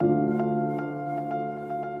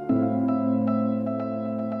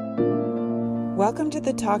Welcome to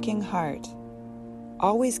the Talking Heart,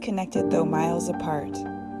 always connected though miles apart.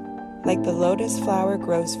 Like the lotus flower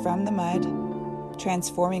grows from the mud,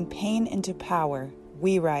 transforming pain into power,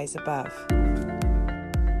 we rise above.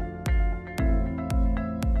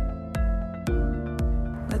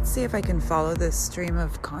 Let's see if I can follow this stream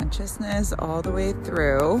of consciousness all the way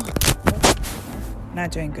through. Not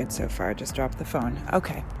doing good so far, just dropped the phone.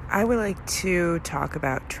 Okay, I would like to talk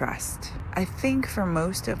about trust. I think for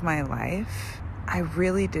most of my life, I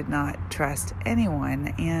really did not trust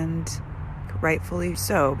anyone, and rightfully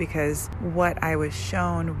so, because what I was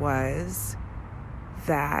shown was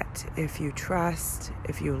that if you trust,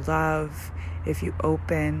 if you love, if you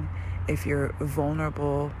open, if you're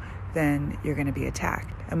vulnerable, then you're going to be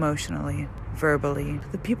attacked emotionally, verbally.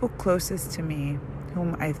 The people closest to me,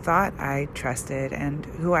 whom I thought I trusted and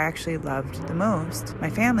who I actually loved the most, my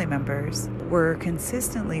family members, were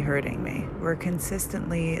consistently hurting me, were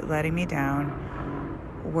consistently letting me down,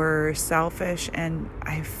 were selfish, and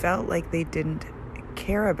I felt like they didn't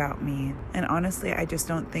care about me. And honestly, I just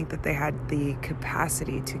don't think that they had the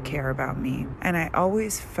capacity to care about me. And I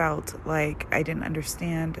always felt like I didn't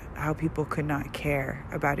understand how people could not care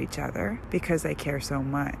about each other because I care so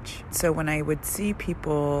much. So when I would see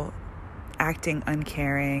people acting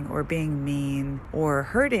uncaring or being mean or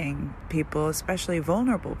hurting people, especially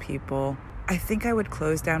vulnerable people, I think I would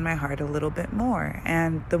close down my heart a little bit more.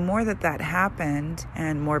 And the more that happened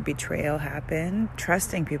and more betrayal happened,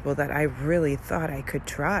 trusting people that I really thought I could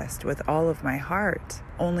trust with all of my heart,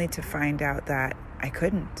 only to find out that I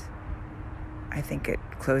couldn't. I think it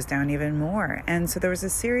closed down even more. And so there was a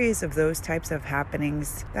series of those types of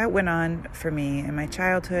happenings that went on for me in my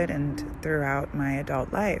childhood and throughout my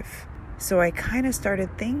adult life. So I kind of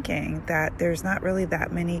started thinking that there's not really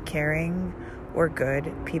that many caring or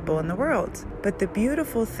good people in the world. But the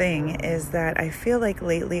beautiful thing is that I feel like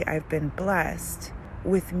lately I've been blessed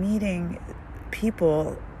with meeting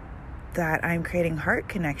people that I'm creating heart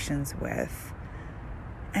connections with.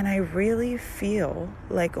 And I really feel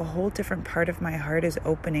like a whole different part of my heart is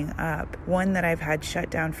opening up, one that I've had shut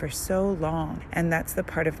down for so long. And that's the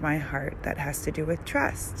part of my heart that has to do with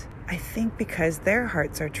trust. I think because their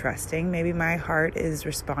hearts are trusting, maybe my heart is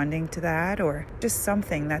responding to that, or just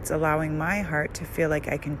something that's allowing my heart to feel like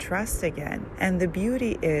I can trust again. And the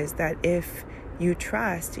beauty is that if you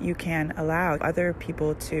trust, you can allow other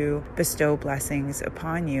people to bestow blessings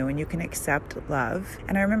upon you, and you can accept love.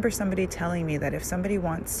 And I remember somebody telling me that if somebody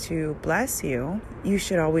wants to bless you, you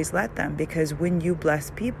should always let them, because when you bless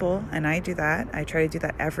people, and I do that, I try to do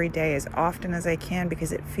that every day as often as I can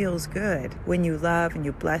because it feels good. When you love and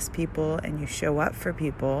you bless people and you show up for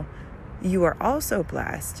people, you are also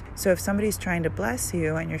blessed. So if somebody's trying to bless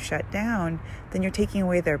you and you're shut down, then you're taking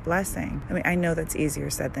away their blessing. I mean, I know that's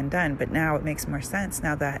easier said than done, but now it makes more sense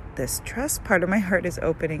now that this trust part of my heart is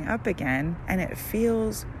opening up again, and it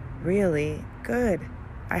feels really good.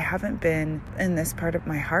 I haven't been in this part of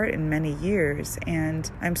my heart in many years, and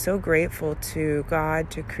I'm so grateful to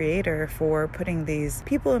God, to Creator, for putting these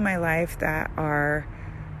people in my life that are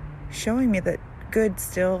showing me that good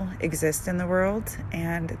still exists in the world,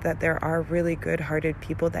 and that there are really good-hearted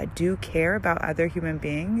people that do care about other human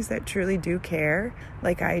beings, that truly do care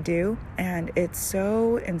like I do. And it's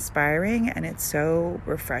so inspiring and it's so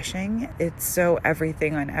refreshing. It's so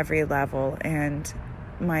everything on every level. And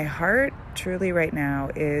my heart truly right now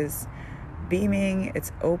is beaming,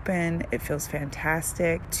 it's open, it feels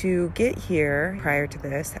fantastic. To get here, prior to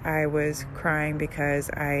this, I was crying because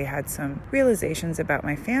I had some realizations about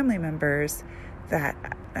my family members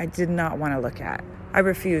that I did not want to look at. I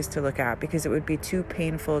refused to look at because it would be too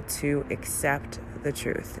painful to accept the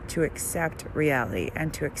truth, to accept reality,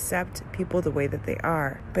 and to accept people the way that they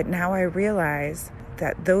are. But now I realize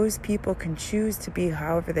that those people can choose to be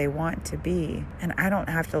however they want to be, and I don't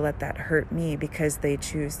have to let that hurt me because they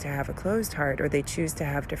choose to have a closed heart, or they choose to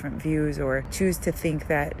have different views, or choose to think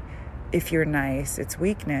that if you're nice, it's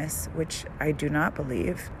weakness, which I do not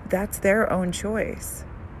believe. That's their own choice.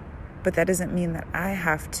 But that doesn't mean that I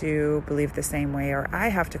have to believe the same way, or I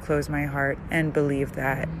have to close my heart and believe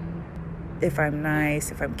that if I'm nice,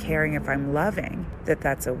 if I'm caring, if I'm loving, that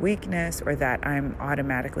that's a weakness, or that I'm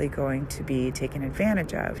automatically going to be taken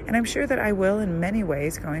advantage of. And I'm sure that I will in many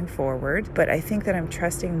ways going forward, but I think that I'm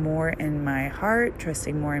trusting more in my heart,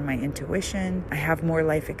 trusting more in my intuition. I have more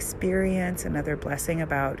life experience, another blessing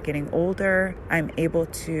about getting older. I'm able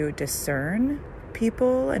to discern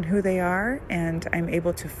people and who they are, and I'm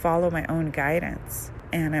able to follow my own guidance.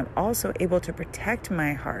 And I'm also able to protect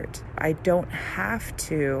my heart. I don't have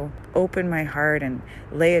to open my heart and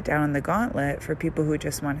lay it down in the gauntlet for people who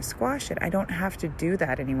just want to squash it. I don't have to do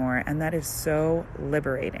that anymore. And that is so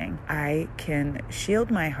liberating. I can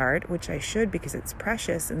shield my heart, which I should because it's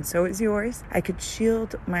precious and so is yours. I could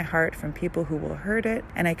shield my heart from people who will hurt it,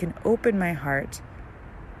 and I can open my heart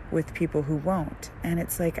with people who won't. And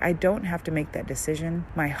it's like, I don't have to make that decision.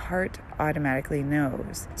 My heart automatically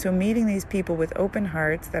knows. So meeting these people with open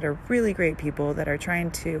hearts that are really great people that are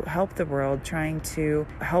trying to help the world, trying to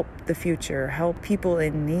help the future, help people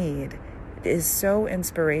in need, is so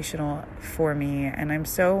inspirational for me. And I'm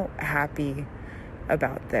so happy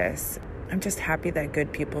about this. I'm just happy that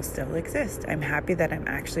good people still exist. I'm happy that I'm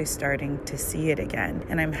actually starting to see it again.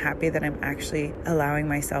 And I'm happy that I'm actually allowing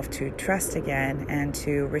myself to trust again and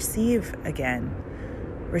to receive again.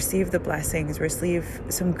 Receive the blessings, receive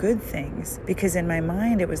some good things. Because in my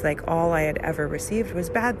mind, it was like all I had ever received was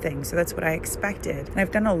bad things. So that's what I expected. And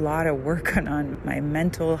I've done a lot of work on my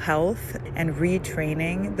mental health and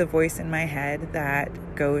retraining the voice in my head that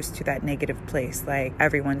goes to that negative place, like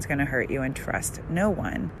everyone's going to hurt you, and trust no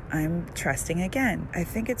one. I'm trusting again. I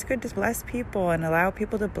think it's good to bless people and allow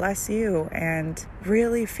people to bless you and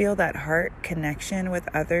really feel that heart connection with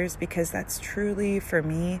others, because that's truly, for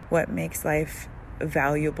me, what makes life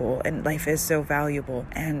valuable. And life is so valuable,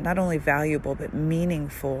 and not only valuable but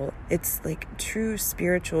meaningful. It's like true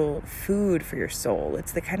spiritual food for your soul.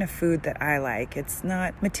 It's the kind of food that I like. It's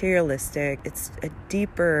not materialistic. It's a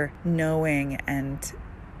deeper knowing and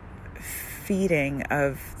feeding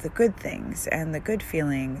of the good things and the good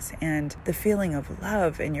feelings and the feeling of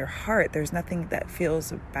love in your heart. There's nothing that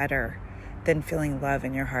feels better than feeling love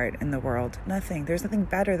in your heart in the world. Nothing. There's nothing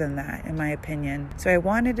better than that, in my opinion. So I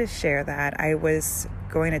wanted to share that. I was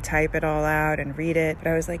going to type it all out and read it, but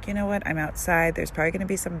I was like, you know what? I'm outside. There's probably going to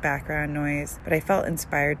be some background noise, but I felt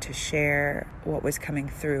inspired to share what was coming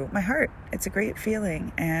through my heart. It's a great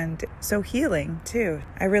feeling and so healing too.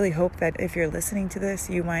 I really hope that if you're listening to this,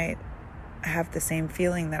 you might have the same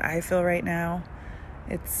feeling that I feel right now.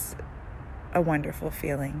 It's a wonderful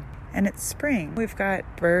feeling. And it's spring. We've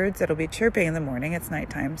got birds that'll be chirping in the morning. It's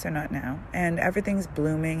nighttime, so not now. And everything's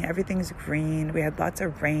blooming. Everything's green. We had lots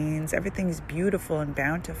of rains. Everything's beautiful and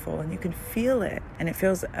bountiful, and you can feel it. And it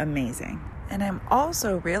feels amazing. And I'm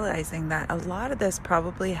also realizing that a lot of this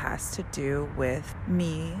probably has to do with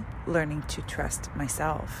me learning to trust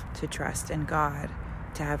myself, to trust in God,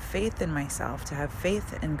 to have faith in myself, to have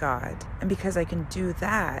faith in God. And because I can do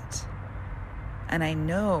that, and I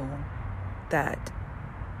know that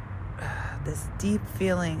this deep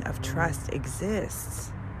feeling of trust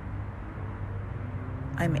exists,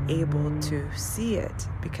 I'm able to see it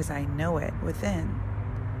because I know it within.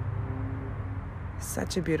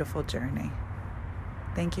 Such a beautiful journey.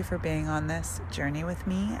 Thank you for being on this journey with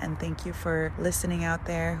me, and thank you for listening out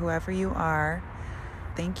there, whoever you are.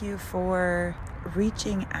 Thank you for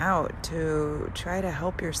reaching out to try to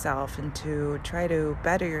help yourself and to try to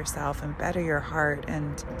better yourself and better your heart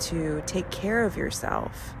and to take care of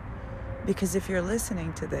yourself. Because if you're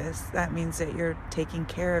listening to this, that means that you're taking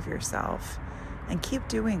care of yourself. And keep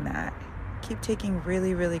doing that. Keep taking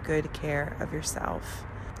really, really good care of yourself.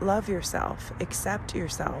 Love yourself. Accept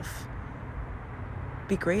yourself.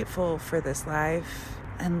 Be grateful for this life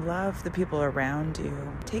and love the people around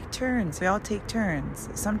you. Take turns. We all take turns.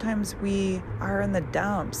 Sometimes we are in the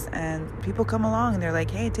dumps and people come along and they're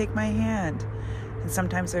like, hey, take my hand. And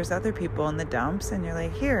sometimes there's other people in the dumps and you're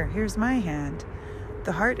like, here's my hand.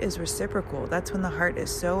 The heart is reciprocal. That's when the heart is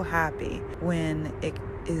so happy, when it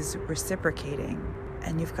is reciprocating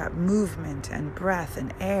and you've got movement and breath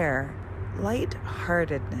and air.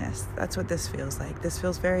 Light-heartedness. That's what this feels like. This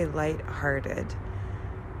feels very light-hearted.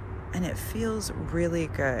 And it feels really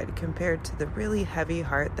good compared to the really heavy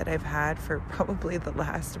heart that I've had for probably the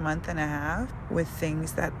last month and a half with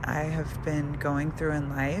things that I have been going through in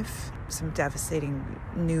life. Some devastating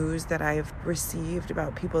news that I've received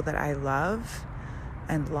about people that I love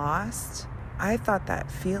and lost. I thought that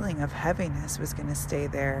feeling of heaviness was going to stay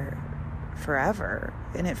there forever.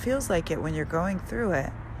 And it feels like it when you're going through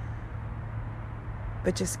it.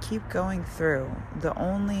 But just keep going through. The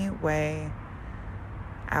only way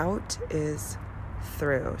out is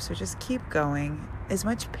through. So just keep going. As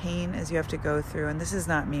much pain as you have to go through, and this is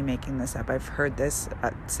not me making this up. I've heard this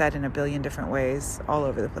said in a billion different ways all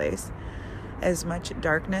over the place. As much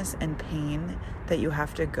darkness and pain that you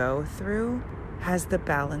have to go through has the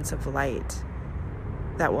balance of light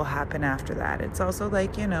that will happen after that. It's also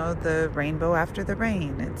like, the rainbow after the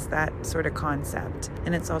rain. It's that sort of concept.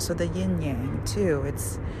 And it's also the yin yang too.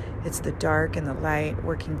 It's the dark and the light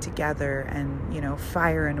working together, and,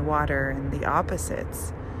 fire and water and the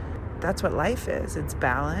opposites. That's what life is. It's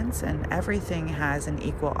balance, and everything has an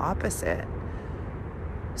equal opposite.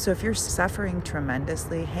 So if you're suffering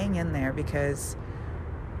tremendously, hang in there, because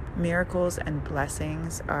miracles and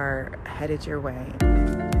blessings are headed your way.